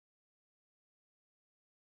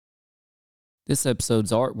This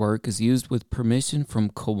episode's artwork is used with permission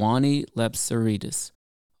from Kawani Lapsarides,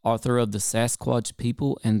 author of The Sasquatch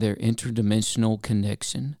People and Their Interdimensional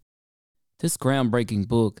Connection. This groundbreaking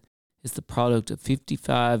book is the product of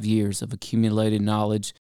 55 years of accumulated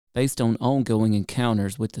knowledge based on ongoing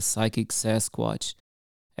encounters with the psychic Sasquatch,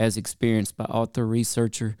 as experienced by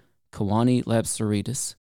author-researcher Kawani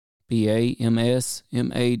Lapsarides, B.A., M.S.,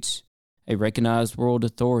 M.H., a recognized world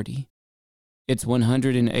authority. Its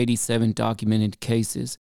 187 documented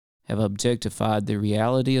cases have objectified the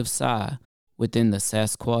reality of Psi within the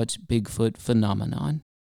Sasquatch Bigfoot phenomenon.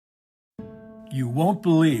 You won't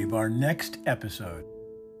believe our next episode.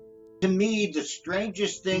 To me, the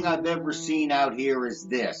strangest thing I've ever seen out here is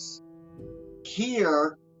this.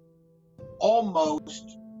 Here,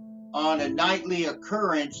 almost on a nightly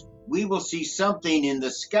occurrence, we will see something in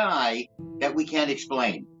the sky that we can't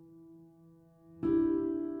explain.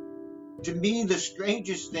 To me, the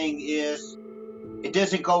strangest thing is it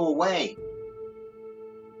doesn't go away.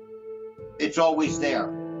 It's always there.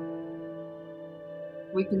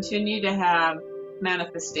 We continue to have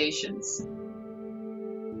manifestations.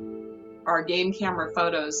 Our game camera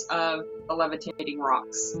photos of the levitating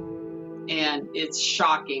rocks. And it's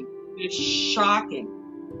shocking. It's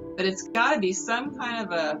shocking. But it's got to be some kind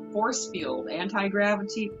of a force field,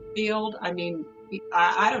 anti-gravity field. I mean,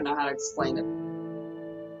 I don't know how to explain it.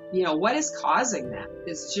 You know, what is causing that?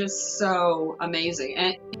 It's just so amazing.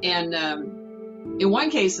 And in one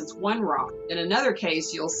case, it's one rock. In another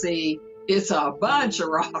case, you'll see it's a bunch of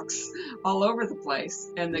rocks all over the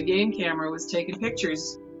place. And the game camera was taking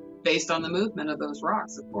pictures based on the movement of those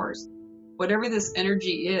rocks, of course. Whatever this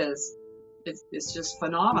energy is, it's just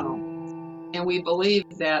phenomenal. And we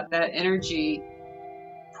believe that that energy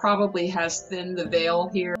probably has thinned the veil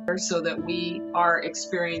here so that we are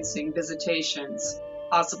experiencing visitations,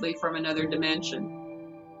 possibly from another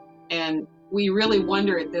dimension. And we really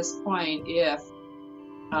wonder at this point if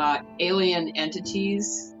alien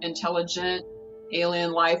entities, intelligent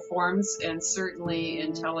alien life forms, and certainly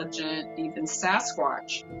intelligent, even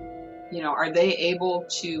Sasquatch, you know, are they able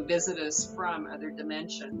to visit us from other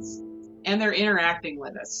dimensions? And they're interacting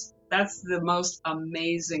with us. That's the most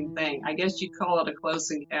amazing thing. I guess you'd call it a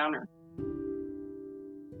close encounter.